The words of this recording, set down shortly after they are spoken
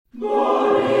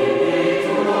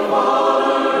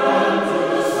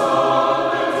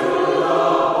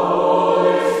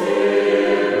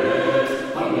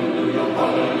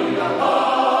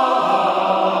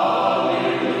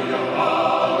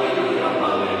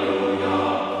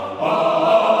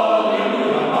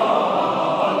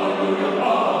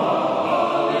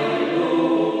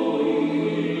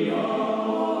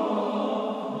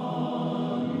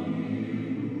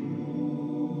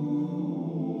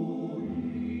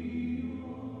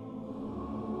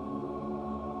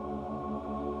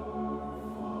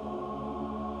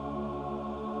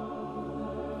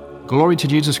Glory to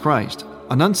Jesus Christ.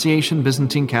 Annunciation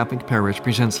Byzantine Catholic Parish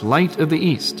presents Light of the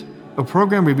East, a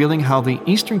program revealing how the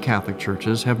Eastern Catholic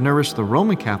churches have nourished the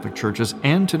Roman Catholic churches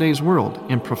and today's world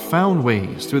in profound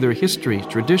ways through their histories,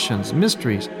 traditions,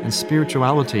 mysteries, and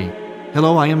spirituality.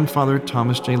 Hello, I am Father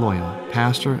Thomas J. Loya,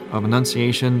 pastor of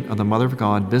Annunciation of the Mother of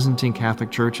God Byzantine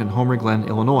Catholic Church in Homer Glen,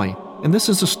 Illinois. And this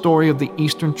is the story of the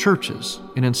Eastern churches,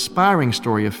 an inspiring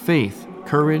story of faith,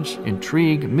 courage,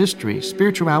 intrigue, mystery,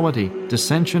 spirituality,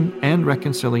 dissension, and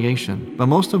reconciliation. But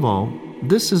most of all,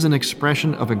 this is an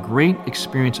expression of a great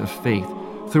experience of faith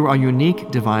through our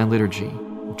unique divine liturgy.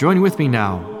 Join with me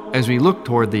now as we look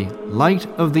toward the Light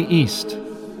of the East.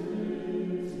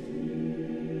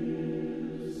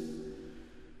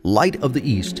 Light of the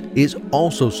East is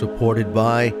also supported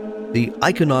by the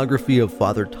iconography of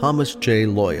Father Thomas J.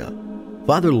 Loya.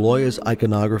 Father Loya's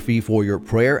iconography for your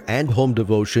prayer and home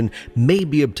devotion may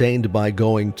be obtained by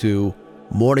going to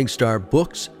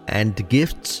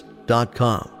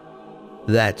morningstarbooksandgifts.com.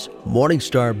 That's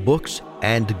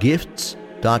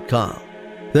morningstarbooksandgifts.com.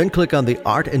 Then click on the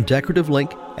Art and Decorative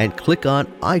link and click on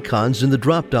Icons in the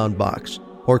drop-down box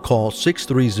or call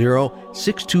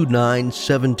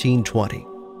 630-629-1720.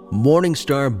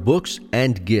 Morningstar Books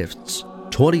and Gifts,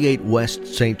 28 West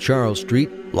St. Charles Street,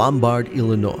 Lombard,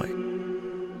 Illinois.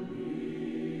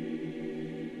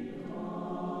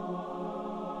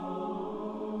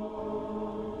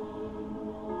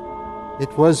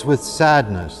 It was with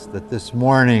sadness that this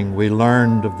morning we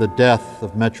learned of the death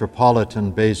of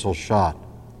Metropolitan Basil Schott.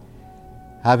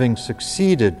 Having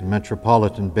succeeded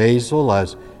Metropolitan Basil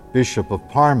as Bishop of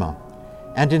Parma,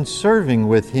 and in serving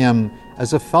with him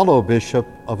as a fellow bishop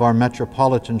of our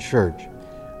Metropolitan Church,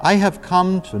 I have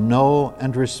come to know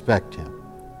and respect him.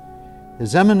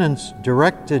 His Eminence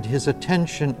directed his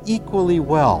attention equally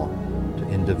well to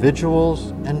individuals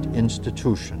and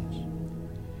institutions.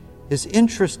 His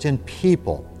interest in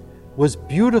people was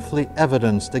beautifully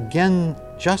evidenced again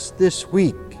just this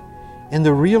week in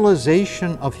the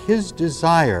realization of his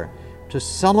desire to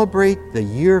celebrate the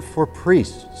Year for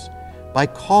Priests by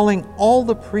calling all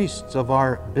the priests of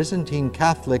our Byzantine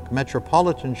Catholic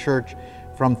Metropolitan Church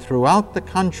from throughout the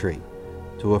country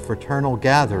to a fraternal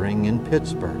gathering in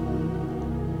Pittsburgh.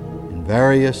 In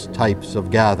various types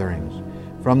of gatherings,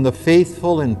 from the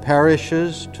faithful in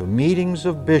parishes to meetings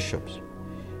of bishops,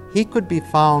 he could be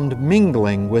found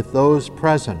mingling with those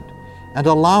present and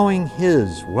allowing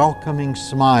his welcoming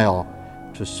smile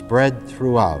to spread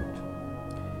throughout.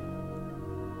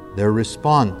 Their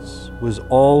response was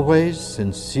always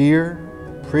sincere,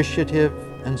 appreciative,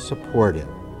 and supportive.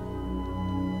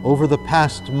 Over the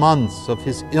past months of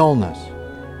his illness,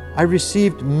 I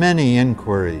received many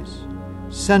inquiries,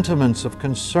 sentiments of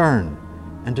concern,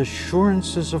 and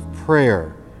assurances of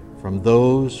prayer from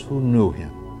those who knew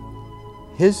him.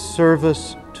 His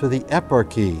service to the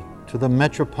eparchy, to the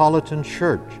Metropolitan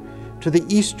Church, to the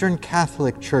Eastern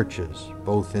Catholic churches,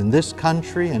 both in this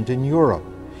country and in Europe,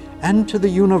 and to the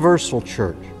Universal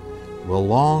Church, will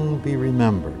long be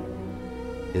remembered.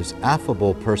 His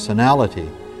affable personality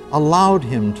allowed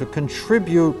him to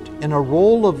contribute in a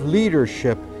role of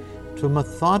leadership to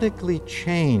methodically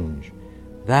change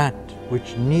that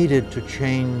which needed to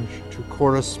change to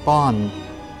correspond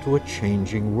to a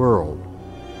changing world.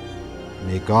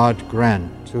 May God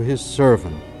grant to his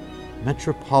servant,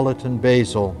 Metropolitan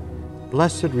Basil,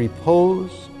 blessed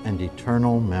repose and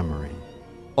eternal memory.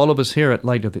 All of us here at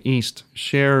Light of the East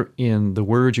share in the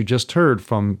words you just heard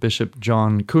from Bishop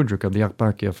John Kudryk of the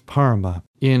Eparchy of Parma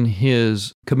in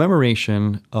his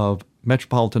commemoration of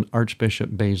Metropolitan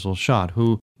Archbishop Basil Schott,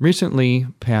 who recently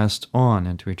passed on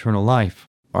into eternal life.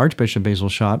 Archbishop Basil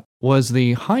Schott was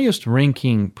the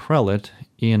highest-ranking prelate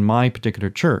in my particular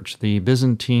church, the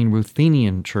Byzantine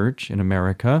Ruthenian Church in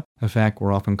America. In fact,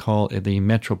 we're often called the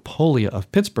Metropolia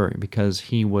of Pittsburgh because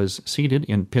he was seated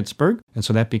in Pittsburgh, and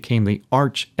so that became the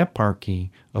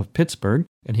Arch-Eparchy of Pittsburgh,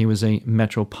 and he was a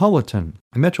metropolitan.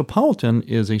 A metropolitan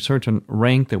is a certain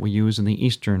rank that we use in the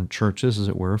Eastern churches, as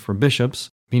it were, for bishops,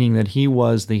 meaning that he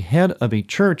was the head of a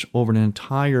church over an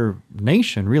entire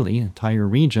nation, really, an entire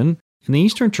region. In the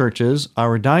Eastern churches,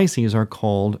 our dioceses are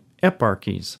called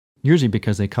eparchies, usually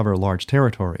because they cover large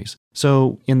territories.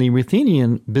 So in the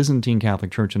Ruthenian Byzantine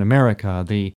Catholic Church in America,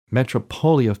 the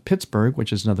Metropolia of Pittsburgh,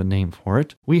 which is another name for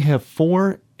it, we have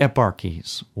 4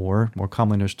 eparchies, or more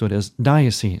commonly understood as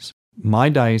dioceses. My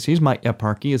diocese, my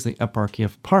eparchy, is the Eparchy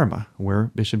of Parma,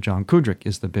 where Bishop John Kudryk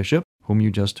is the bishop, whom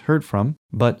you just heard from.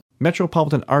 But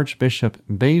Metropolitan Archbishop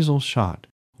Basil Schott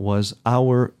was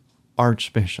our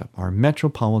Archbishop, our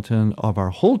Metropolitan of our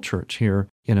whole church here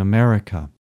in America.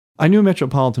 I knew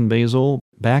Metropolitan Basil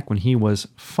back when he was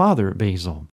Father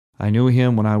Basil. I knew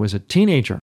him when I was a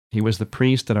teenager. He was the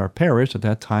priest at our parish. At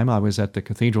that time, I was at the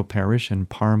Cathedral Parish in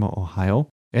Parma, Ohio,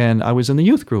 and I was in the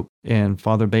youth group. And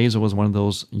Father Basil was one of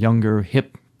those younger,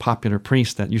 hip, popular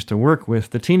priests that used to work with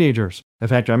the teenagers. In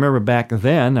fact, I remember back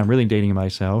then, I'm really dating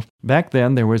myself, back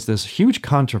then there was this huge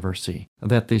controversy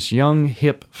that this young,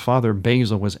 hip Father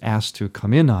Basil was asked to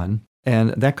come in on.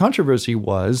 And that controversy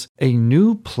was a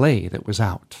new play that was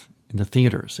out in the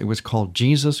theaters. It was called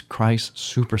Jesus Christ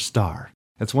Superstar.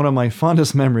 It's one of my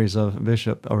fondest memories of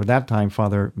Bishop, or that time,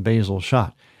 Father Basil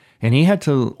Schott. And he had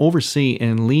to oversee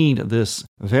and lead this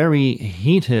very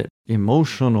heated,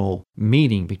 emotional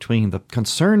meeting between the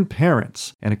concerned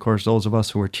parents and, of course, those of us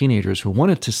who were teenagers who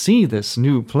wanted to see this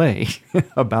new play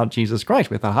about Jesus Christ.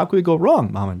 We thought, how could we go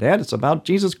wrong, Mom and Dad? It's about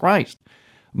Jesus Christ.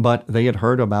 But they had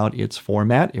heard about its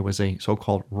format. It was a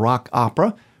so-called rock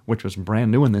opera, which was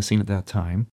brand new in the scene at that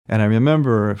time. And I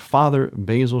remember Father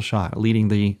Basil Schott leading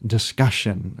the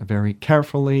discussion very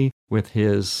carefully with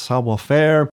his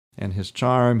savoir-faire and his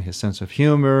charm, his sense of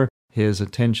humor, his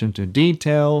attention to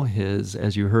detail, his,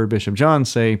 as you heard Bishop John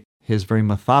say, his very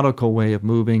methodical way of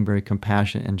moving, very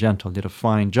compassionate and gentle. Did a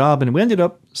fine job, and we ended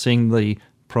up seeing the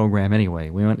program anyway.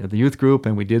 We went to the youth group,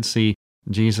 and we did see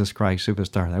Jesus Christ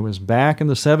Superstar. That was back in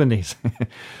the 70s.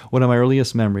 One of my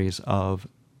earliest memories of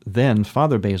then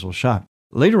Father Basil Schott.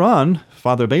 Later on,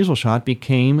 Father Basil Schott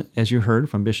became, as you heard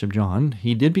from Bishop John,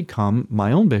 he did become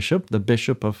my own bishop, the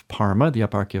Bishop of Parma, the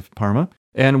Eparchy of Parma.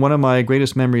 And one of my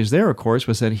greatest memories there, of course,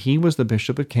 was that he was the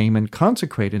bishop that came and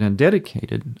consecrated and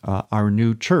dedicated our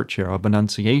new church here, of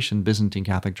Annunciation Byzantine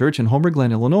Catholic Church in Homer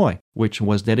Glen, Illinois, which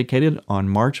was dedicated on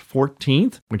March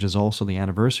 14th, which is also the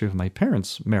anniversary of my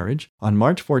parents' marriage, on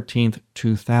March 14th,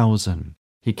 2000.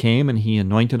 He came and he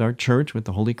anointed our church with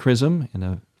the Holy Chrism in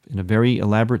a very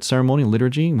elaborate ceremony and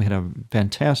liturgy. We had a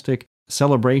fantastic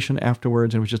celebration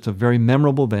afterwards. It was just a very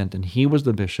memorable event, and he was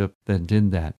the bishop that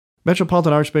did that.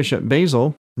 Metropolitan Archbishop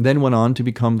Basil then went on to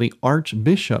become the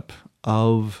Archbishop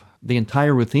of the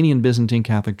entire Ruthenian Byzantine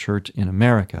Catholic Church in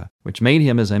America, which made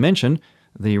him, as I mentioned,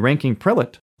 the ranking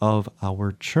prelate of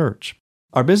our church.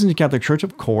 Our Byzantine Catholic Church,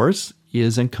 of course,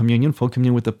 is in communion, full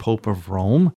communion with the Pope of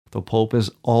Rome. The Pope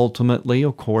is ultimately,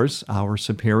 of course, our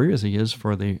superior, as he is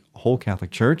for the whole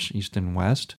Catholic Church, East and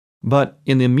West. But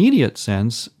in the immediate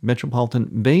sense, Metropolitan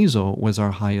Basil was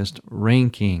our highest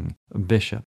ranking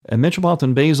bishop. And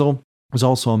Metropolitan Basil was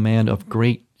also a man of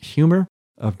great humor,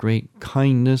 of great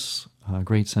kindness,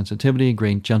 great sensitivity,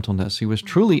 great gentleness. He was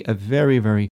truly a very,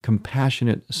 very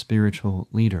compassionate spiritual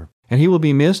leader. And he will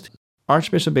be missed.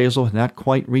 Archbishop Basil had not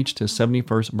quite reached his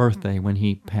 71st birthday when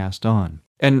he passed on.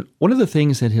 And one of the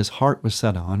things that his heart was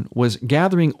set on was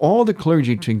gathering all the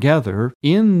clergy together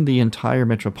in the entire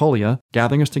metropolia,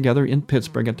 gathering us together in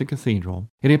Pittsburgh at the cathedral.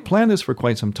 And he had planned this for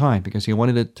quite some time because he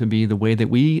wanted it to be the way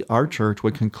that we, our church,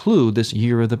 would conclude this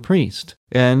year of the priest.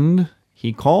 And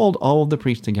he called all of the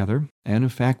priests together, and in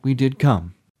fact, we did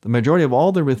come. The majority of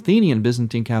all the Ruthenian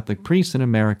Byzantine Catholic priests in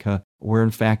America were in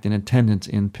fact in attendance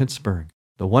in Pittsburgh.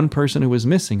 The one person who was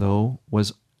missing, though,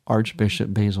 was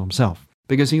Archbishop Basil himself,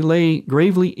 because he lay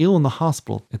gravely ill in the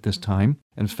hospital at this time.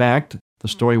 In fact, the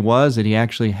story was that he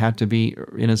actually had to be,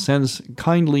 in a sense,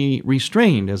 kindly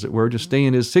restrained, as it were, to stay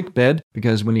in his sick bed,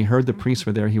 because when he heard the priests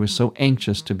were there, he was so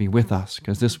anxious to be with us,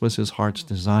 because this was his heart's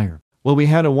desire. Well, we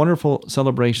had a wonderful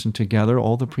celebration together,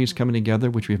 all the priests coming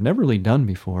together, which we've never really done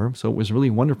before, so it was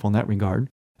really wonderful in that regard.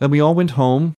 Then we all went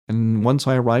home, and once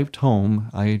I arrived home,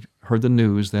 I heard the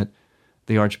news that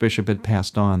the Archbishop had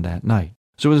passed on that night.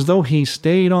 So it was as though he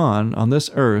stayed on this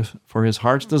earth for his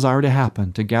heart's desire to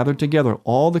happen, to gather together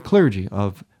all the clergy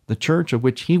of the church of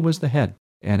which he was the head.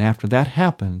 And after that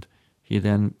happened, he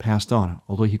then passed on.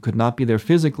 Although he could not be there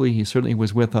physically, he certainly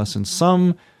was with us in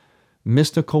some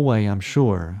mystical way, I'm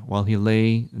sure, while he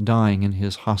lay dying in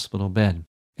his hospital bed.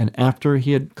 And after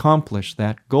he had accomplished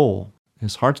that goal,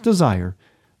 his heart's desire,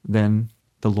 then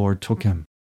the Lord took him.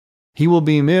 He will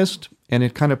be missed, and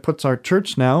it kind of puts our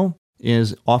church now,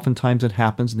 is oftentimes it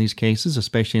happens in these cases,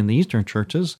 especially in the Eastern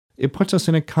churches, it puts us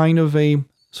in a kind of a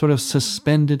sort of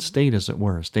suspended state, as it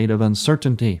were, a state of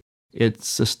uncertainty.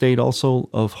 It's a state also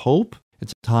of hope.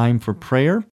 It's a time for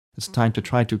prayer. It's a time to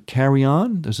try to carry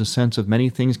on. There's a sense of many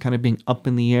things kind of being up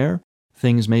in the air.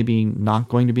 Things maybe not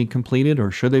going to be completed, or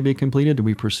should they be completed? Do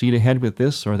we proceed ahead with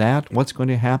this or that? What's going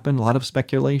to happen? A lot of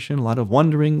speculation, a lot of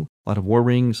wondering, a lot of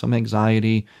worrying, some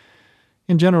anxiety.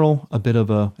 In general, a bit of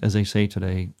a, as they say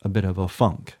today, a bit of a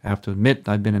funk. I have to admit,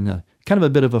 I've been in a kind of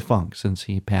a bit of a funk since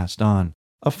he passed on.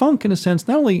 A funk in a sense,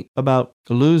 not only about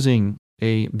losing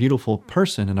a beautiful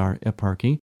person in our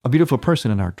eparchy, a beautiful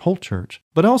person in our whole church,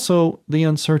 but also the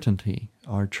uncertainty.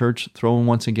 Our church thrown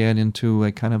once again into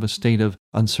a kind of a state of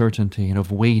uncertainty and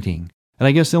of waiting. And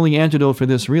I guess the only antidote for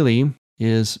this really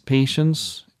is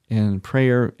patience and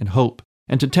prayer and hope,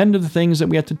 and to tend to the things that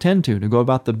we have to tend to go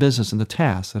about the business and the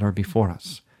tasks that are before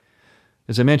us.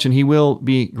 As I mentioned, he will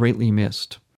be greatly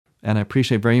missed, and I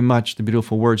appreciate very much the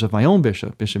beautiful words of my own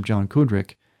bishop, Bishop John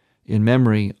Kudrick, in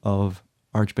memory of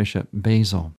Archbishop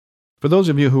Basil. For those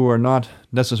of you who are not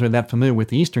necessarily that familiar with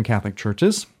the Eastern Catholic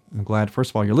churches, I'm glad, first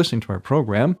of all, you're listening to our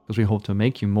program, because we hope to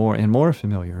make you more and more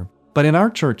familiar. But in our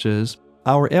churches,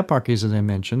 our eparchies, as I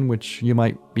mentioned, which you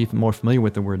might be more familiar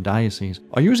with the word diocese,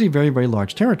 are usually very, very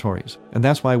large territories. And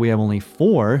that's why we have only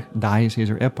 4 dioceses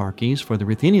or eparchies for the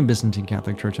Ruthenian Byzantine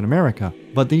Catholic Church in America.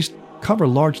 But these cover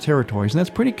large territories, and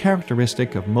that's pretty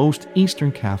characteristic of most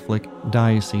Eastern Catholic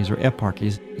dioceses or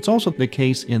eparchies. It's also the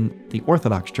case in the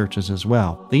Orthodox churches as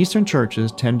well. The Eastern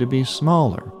churches tend to be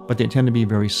smaller, but they tend to be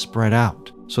very spread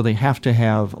out. So they have to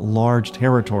have large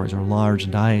territories or large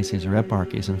dioceses or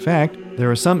eparchies. In fact,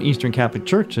 there are some Eastern Catholic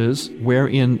churches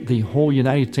wherein the whole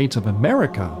United States of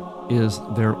America is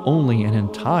their only an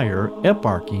entire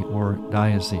eparchy or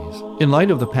diocese. In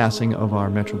light of the passing of our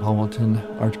Metropolitan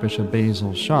Archbishop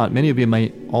Basil Schott, many of you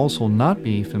might also not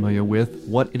be familiar with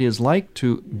what it is like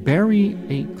to bury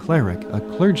a cleric, a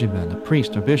clergyman, a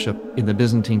priest, or bishop in the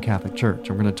Byzantine Catholic Church.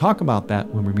 And we're going to talk about that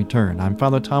when we return. I'm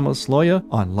Father Thomas Loya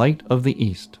on Light of the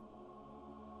East.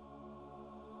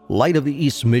 Light of the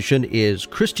East's mission is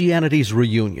Christianity's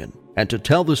reunion. And to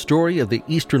tell the story of the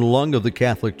Eastern lung of the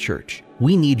Catholic Church,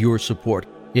 we need your support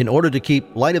in order to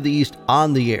keep Light of the East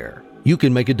on the air. You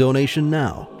can make a donation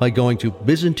now by going to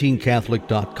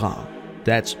ByzantineCatholic.com.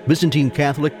 That's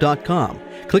ByzantineCatholic.com.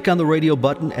 Click on the radio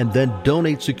button and then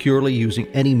donate securely using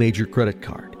any major credit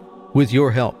card. With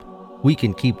your help, we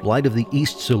can keep Light of the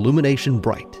East's illumination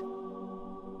bright.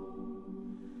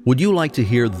 Would you like to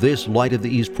hear this Light of the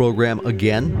East program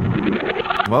again?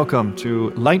 Welcome to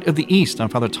Light of the East. I'm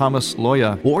Father Thomas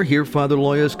Loya. Or hear Father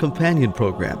Loya's companion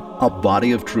program, A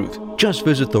Body of Truth. Just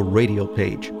visit the radio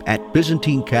page at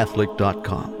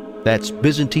ByzantineCatholic.com. That's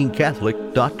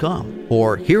ByzantineCatholic.com.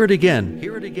 Or hear it again,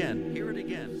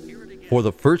 for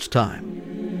the first time.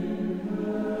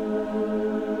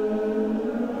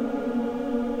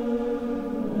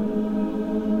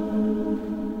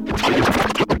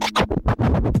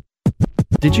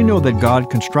 Did you know that God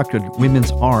constructed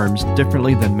women's arms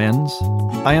differently than men's?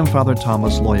 I am Father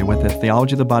Thomas Loya with a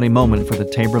Theology of the Body moment for the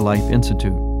Tabor Life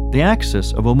Institute. The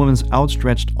axis of a woman's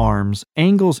outstretched arms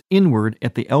angles inward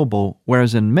at the elbow,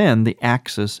 whereas in men the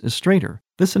axis is straighter.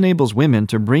 This enables women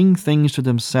to bring things to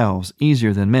themselves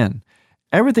easier than men.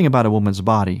 Everything about a woman's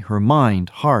body, her mind,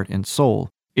 heart, and soul,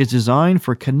 is designed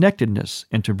for connectedness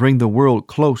and to bring the world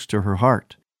close to her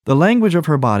heart. The language of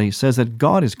her body says that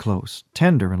God is close,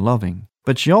 tender, and loving.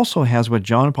 But she also has what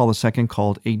John Paul II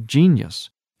called a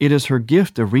genius. It is her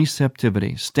gift of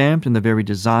receptivity, stamped in the very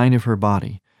design of her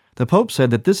body. The Pope said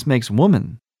that this makes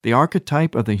woman the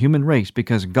archetype of the human race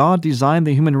because God designed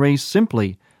the human race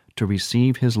simply to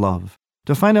receive His love.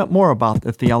 To find out more about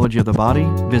the theology of the body,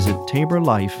 visit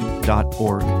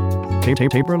taborlife.org.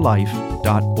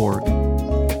 taborlife.org.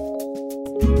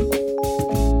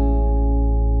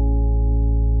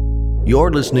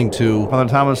 You're listening to Father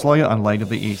Thomas Loya on Light of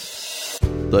the East.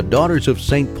 The Daughters of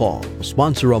St. Paul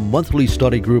sponsor a monthly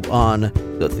study group on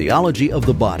the theology of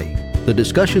the body. The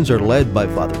discussions are led by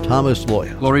Father Thomas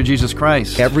Loya. Glory to Jesus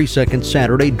Christ. Every second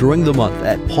Saturday during the month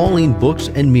at Pauline Books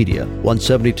and Media,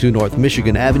 172 North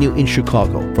Michigan Avenue in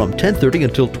Chicago, from 10:30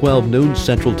 until 12 noon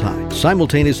Central Time.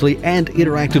 Simultaneously and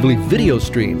interactively video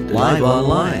streamed live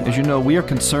online. As you know, we are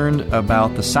concerned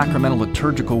about the sacramental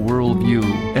liturgical worldview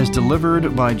as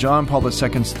delivered by John Paul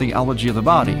II's Theology of the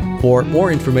Body. For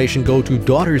more information, go to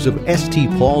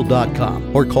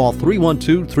daughtersofstpaul.com or call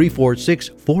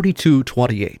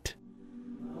 312-346-4228.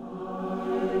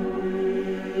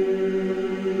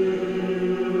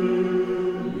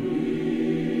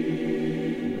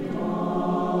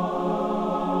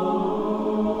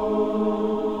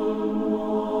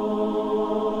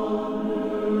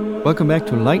 Welcome back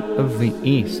to Light of the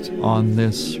East on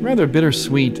this rather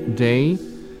bittersweet day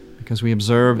because we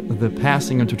observe the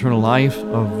passing into eternal life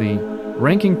of the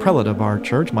ranking prelate of our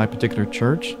church, my particular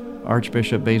church,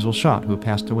 Archbishop Basil Schott, who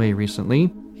passed away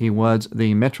recently. He was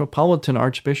the Metropolitan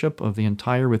Archbishop of the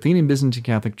entire Ruthenian Byzantine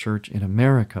Catholic Church in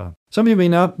America. Some of you may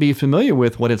not be familiar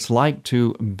with what it's like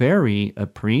to bury a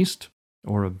priest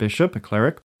or a bishop, a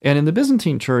cleric. And in the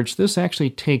Byzantine Church, this actually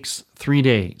takes 3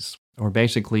 days, or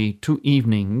basically 2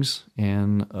 evenings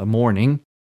and a morning.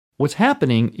 What's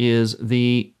happening is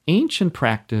the ancient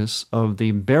practice of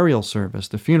the burial service,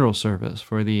 the funeral service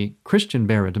for the Christian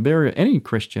burial, to bury any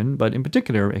Christian, but in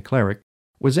particular a cleric,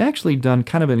 was actually done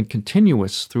kind of in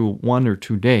continuous through 1 or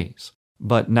 2 days.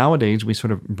 but nowadays we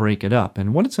sort of break it up.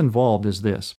 And what it's involved is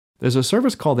this. There's a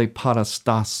service called a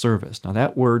parastas service. Now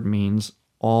that word means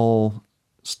all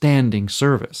standing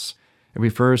service. It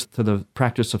refers to the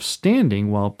practice of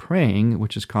standing while praying,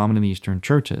 which is common in the Eastern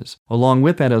churches. Along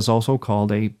with that is also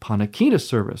called a panakita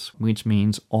service, which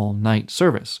means all-night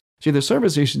service. See, the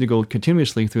service used to go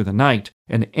continuously through the night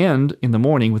and end in the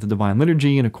morning with the Divine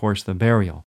Liturgy and, of course, the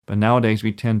burial. But nowadays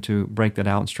we tend to break that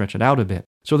out and stretch it out a bit.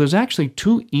 So there's actually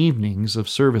 2 evenings of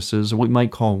services, what we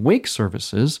might call wake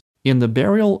services, in the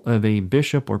burial of a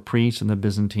bishop or priest in the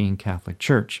Byzantine Catholic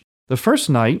Church. The first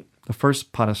night, the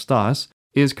first parastas,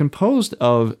 is composed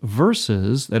of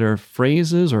verses that are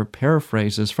phrases or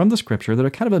paraphrases from the Scripture that are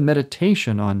kind of a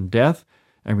meditation on death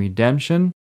and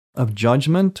redemption, of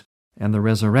judgment and the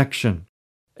resurrection.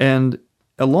 And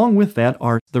along with that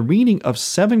are the reading of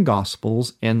 7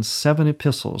 Gospels and 7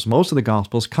 epistles. Most of the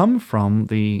Gospels come from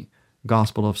the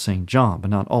Gospel of St. John, but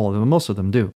not all of them, most of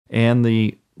them do. And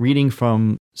the reading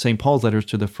from St. Paul's letters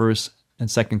to the 1st and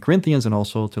 2nd Corinthians and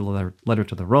also to the letter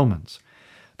to the Romans.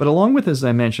 But along with, as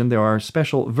I mentioned, there are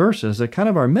special verses that kind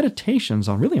of are meditations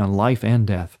on really on life and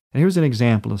death. And here's an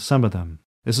example of some of them.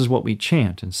 This is what we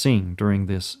chant and sing during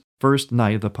this first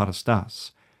night of the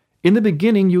parastas. In the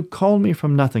beginning you called me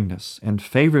from nothingness and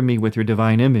favored me with your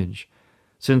divine image.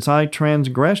 Since I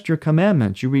transgressed your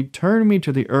commandments, you returned me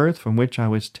to the earth from which I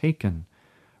was taken.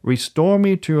 Restore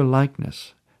me to your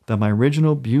likeness, that my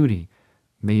original beauty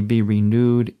may be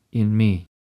renewed in me.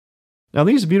 Now,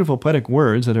 these beautiful poetic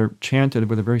words that are chanted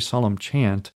with a very solemn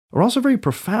chant are also very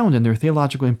profound in their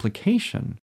theological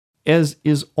implication, as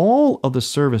is all of the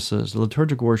services, the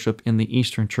liturgical worship in the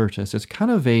Eastern churches. It's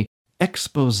kind of an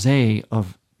expose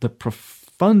of the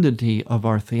profundity of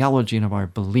our theology and of our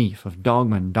belief, of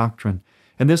dogma and doctrine.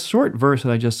 And this short verse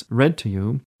that I just read to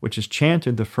you, which is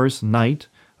chanted the first night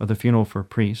of the funeral for a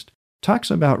priest, talks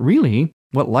about really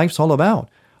what life's all about.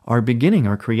 Our beginning,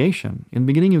 our creation. In the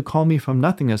beginning you called me from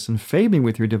nothingness and favored me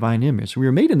with your divine image. So we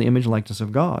were made in the image and likeness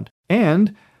of God.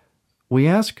 And we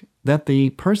ask that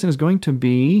the person is going to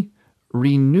be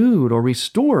renewed or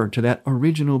restored to that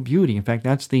original beauty. In fact,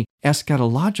 that's the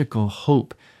eschatological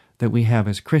hope that we have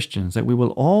as Christians, that we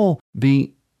will all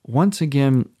be once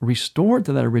again restored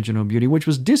to that original beauty, which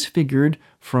was disfigured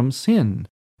from sin.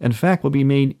 In fact, will be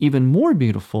made even more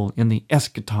beautiful in the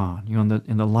eschaton,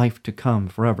 in the life to come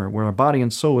forever, where our body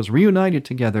and soul is reunited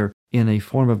together in a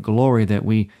form of glory that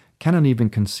we cannot even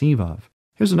conceive of.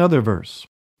 Here's another verse.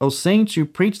 O saints, you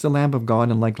preached the Lamb of God,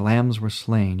 and like lambs were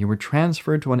slain. You were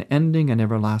transferred to an ending and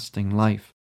everlasting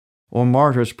life. O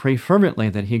martyrs, pray fervently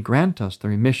that he grant us the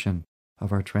remission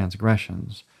of our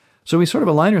transgressions. So we sort of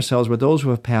align ourselves with those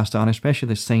who have passed on, especially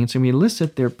the saints, and we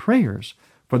elicit their prayers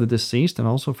for the deceased and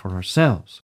also for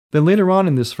ourselves. Then later on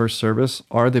in this first service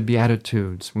are the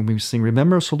Beatitudes, when we sing,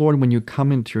 Remember us, O Lord, when you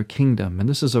come into your kingdom. And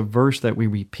this is a verse that we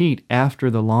repeat after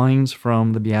the lines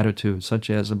from the Beatitudes, such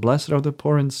as, Blessed are the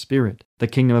poor in spirit, the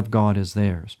kingdom of God is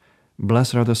theirs.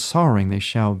 Blessed are the sorrowing, they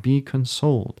shall be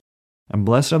consoled. And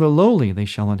blessed are the lowly, they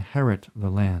shall inherit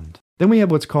the land. Then we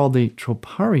have what's called the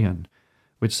Troparion,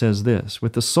 which says this,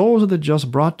 With the souls of the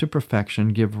just brought to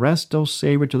perfection, give rest, O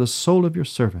Savior, to the soul of your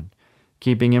servant,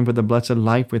 keeping him for the blessed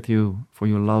life with you, for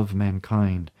you love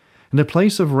mankind. In the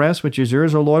place of rest which is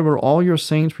yours, O Lord, where all your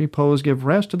saints repose, give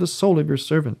rest to the soul of your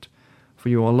servant, for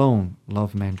you alone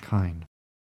love mankind.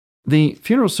 The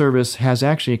funeral service has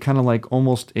actually kind of like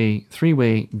almost a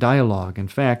 3-way dialogue. In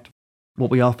fact,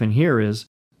 what we often hear is,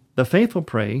 the faithful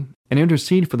pray and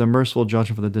intercede for the merciful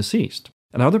judgment for the deceased.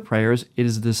 In other prayers, it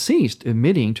is the deceased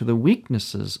admitting to the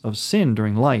weaknesses of sin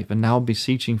during life and now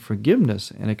beseeching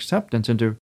forgiveness and acceptance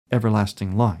into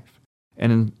everlasting life.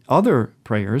 And in other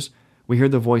prayers, we hear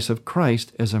the voice of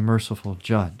Christ as a merciful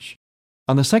judge.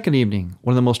 On the second evening,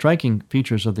 one of the most striking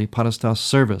features of the parastas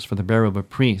service for the burial of a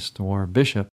priest or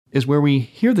bishop is where we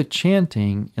hear the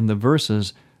chanting in the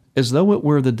verses as though it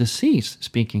were the deceased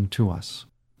speaking to us.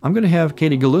 I'm going to have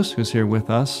Katie Gallus, who's here with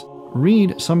us,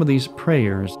 read some of these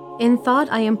prayers. In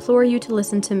thought I implore you to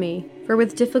listen to me, for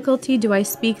with difficulty do I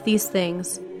speak these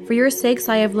things. For your sakes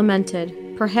I have lamented.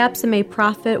 Perhaps it may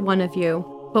profit one of you.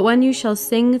 But when you shall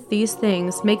sing these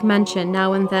things, make mention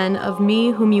now and then of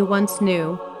me whom you once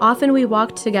knew. Often we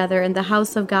walked together in the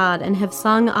house of God and have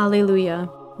sung Alleluia.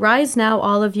 Rise now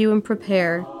all of you and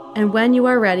prepare, and when you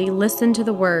are ready, listen to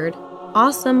the word.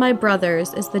 Awesome, my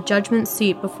brothers, is the judgment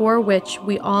seat before which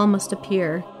we all must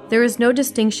appear. There is no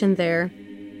distinction there.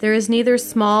 There is neither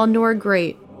small nor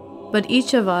great, but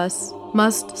each of us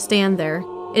must stand there.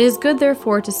 It is good,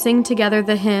 therefore, to sing together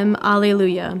the hymn,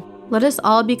 Alleluia. Let us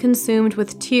all be consumed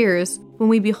with tears when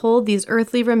we behold these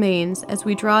earthly remains as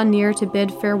we draw near to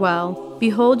bid farewell.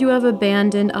 Behold, you have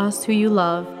abandoned us who you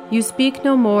love. You speak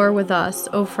no more with us,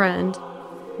 O friend.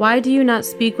 Why do you not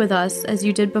speak with us as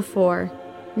you did before?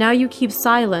 Now you keep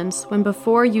silence when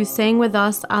before you sang with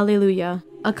us, Alleluia.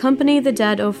 Accompany the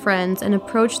dead, O friends, and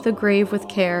approach the grave with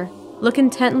care. Look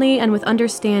intently and with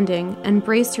understanding, and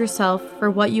brace yourself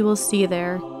for what you will see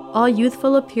there. All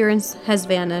youthful appearance has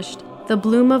vanished. The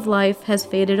bloom of life has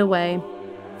faded away.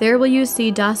 There will you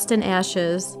see dust and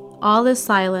ashes. All is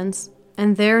silence,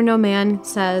 and there no man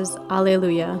says,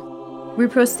 Alleluia. We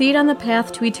proceed on the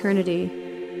path to eternity,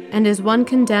 and as one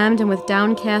condemned and with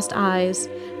downcast eyes,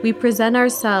 we present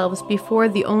ourselves before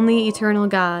the only eternal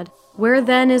God. Where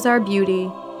then is our beauty?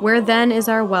 Where then is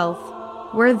our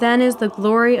wealth? Where then is the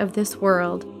glory of this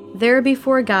world? There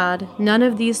before God, none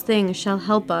of these things shall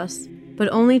help us, but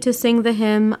only to sing the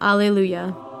hymn,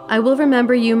 Alleluia. I will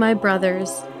remember you, my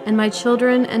brothers, and my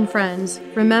children and friends.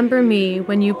 Remember me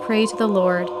when you pray to the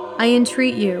Lord. I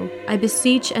entreat you, I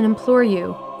beseech and implore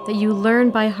you, that you learn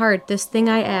by heart this thing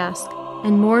I ask,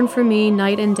 and mourn for me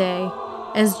night and day.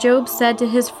 As Job said to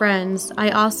his friends, I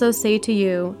also say to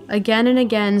you, again and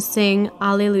again sing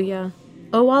Alleluia.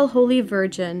 O all-holy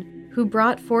Virgin, who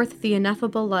brought forth the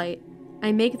ineffable light,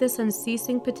 I make this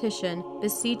unceasing petition,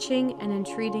 beseeching and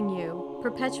entreating you.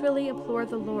 Perpetually implore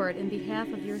the Lord in behalf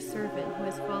of your servant who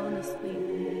has fallen asleep,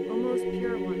 O most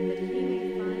pure one, that he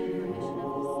may find remission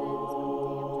of his sins on the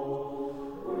day of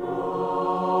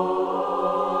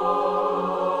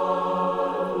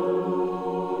judgment.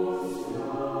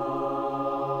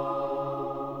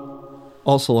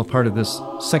 Also a part of this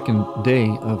second day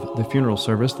of the funeral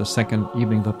service, the second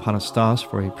evening of the parastas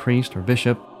for a priest or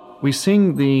bishop, we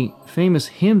sing the famous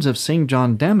hymns of St.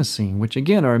 John Damascene, which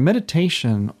again are a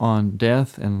meditation on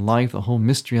death and life, the whole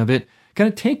mystery of it. Kind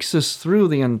of takes us through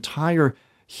the entire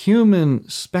human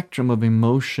spectrum of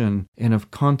emotion and of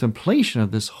contemplation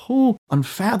of this whole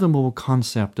unfathomable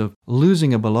concept of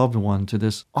losing a beloved one to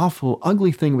this awful,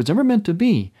 ugly thing it was ever meant to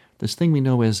be, this thing we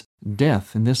know as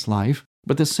death in this life,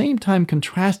 but at the same time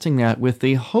contrasting that with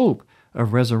the hope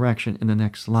of resurrection in the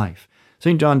next life.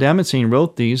 St. John Damascene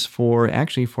wrote these for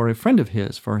a friend of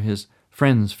his, for his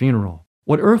friend's funeral.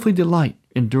 What earthly delight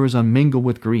endures unmingled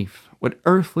with grief? What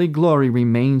earthly glory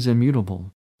remains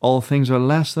immutable? All things are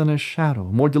less than a shadow,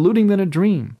 more deluding than a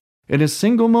dream. In a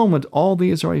single moment all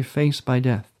these are effaced by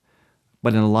death.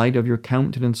 But in the light of your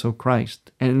countenance, O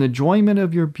Christ, and in the enjoyment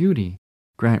of your beauty,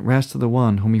 grant rest to the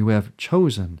one whom you have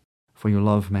chosen, for you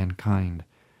love mankind.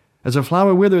 As a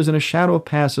flower withers and a shadow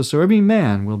passes, so every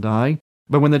man will die.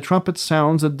 But when the trumpet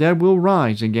sounds, the dead will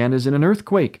rise again as in an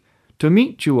earthquake, to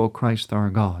meet you, O Christ our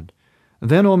God.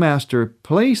 Then, O Master,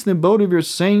 place in the abode of your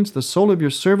saints the soul of your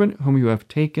servant whom you have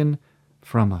taken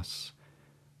from us.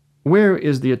 Where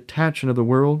is the attachment of the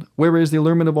world? Where is the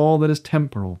allurement of all that is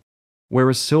temporal? Where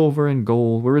is silver and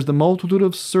gold? Where is the multitude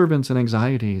of servants and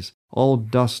anxieties? All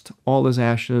dust, all is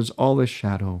ashes, all is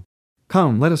shadow.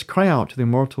 Come, let us cry out to the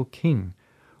immortal King.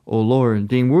 O Lord,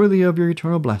 deem worthy of your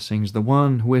eternal blessings the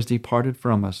one who has departed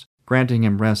from us, granting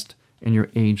him rest in your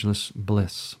ageless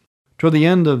bliss. Toward the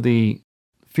end of the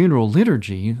funeral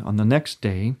liturgy on the next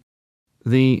day,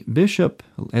 the bishop,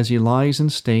 as he lies in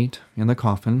state in the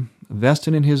coffin,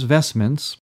 vested in his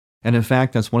vestments, and in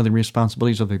fact that's one of the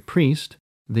responsibilities of a priest,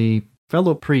 the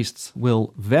fellow priests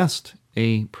will vest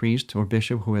a priest or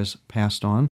bishop who has passed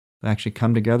on. They actually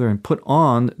come together and put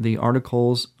on the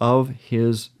articles of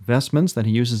his vestments that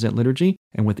he uses at liturgy,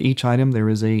 and with each item there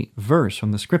is a verse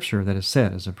from the scripture that is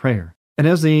said as a prayer. And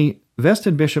as the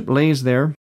vested bishop lays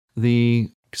there, the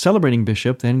celebrating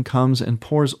bishop then comes and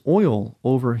pours oil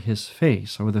over his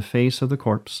face, over the face of the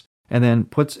corpse, and then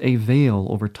puts a veil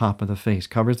over top of the face,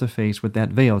 covers the face with that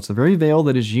veil. It's the very veil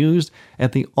that is used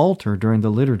at the altar during the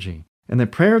liturgy. And the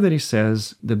prayer that he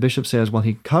says, the bishop says, while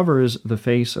he covers the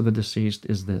face of the deceased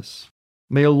is this: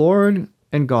 May our Lord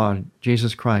and God,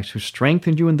 Jesus Christ, who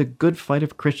strengthened you in the good fight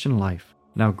of Christian life,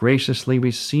 now graciously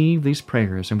receive these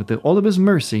prayers, and with all of his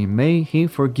mercy, may he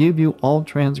forgive you all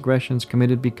transgressions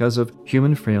committed because of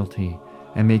human frailty,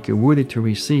 and make you worthy to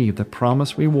receive the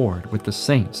promised reward with the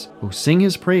saints who sing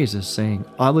his praises, saying,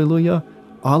 Alleluia,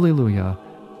 Alleluia,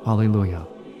 Alleluia.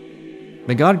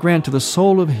 May God grant to the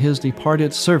soul of his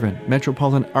departed servant,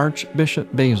 Metropolitan Archbishop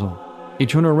Basil,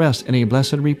 eternal rest in a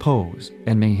blessed repose,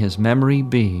 and may his memory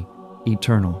be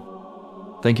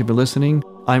eternal. Thank you for listening.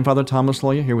 I'm Father Thomas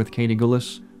Loya here with Katie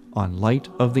Goulis on Light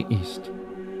of the East.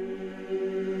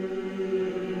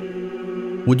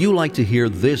 Would you like to hear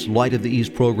this Light of the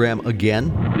East program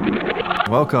again?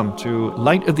 Welcome to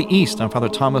Light of the East. I'm Father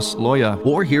Thomas Loya.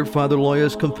 Or hear Father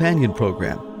Loya's companion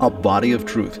program, A Body of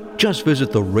Truth. Just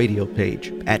visit the radio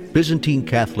page at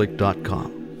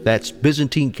ByzantineCatholic.com. That's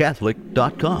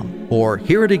ByzantineCatholic.com. Or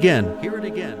hear it again,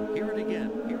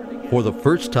 for the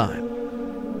first time.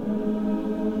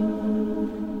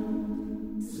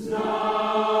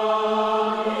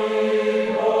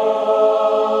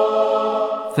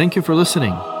 Thank you for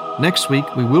listening. Next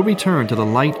week, we will return to the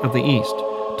Light of the East.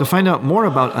 To find out more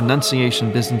about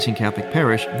Annunciation Byzantine Catholic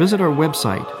Parish, visit our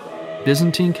website,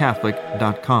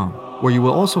 ByzantineCatholic.com, where you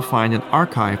will also find an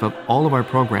archive of all of our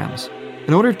programs.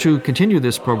 In order to continue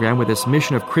this program with its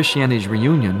mission of Christianity's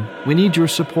reunion, we need your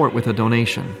support with a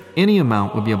donation. Any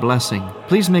amount would be a blessing.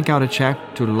 Please make out a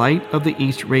check to Light of the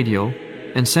East Radio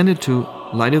and send it to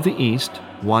Light of the East,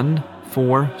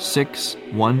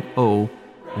 14610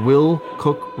 Will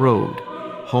Cook Road,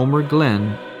 Homer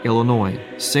Glen, Illinois,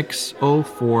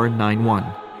 60491.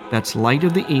 That's Light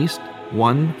of the East,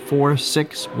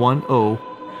 14610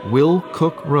 Will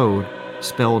Cook Road,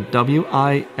 spelled WILL-COOK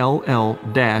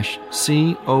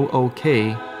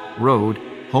Road,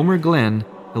 Homer Glen,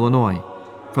 Illinois.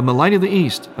 From the Light of the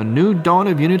East, a new dawn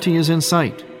of unity is in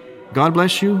sight. God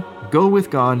bless you, go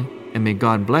with God, and may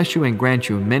God bless you and grant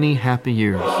you many happy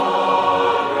years.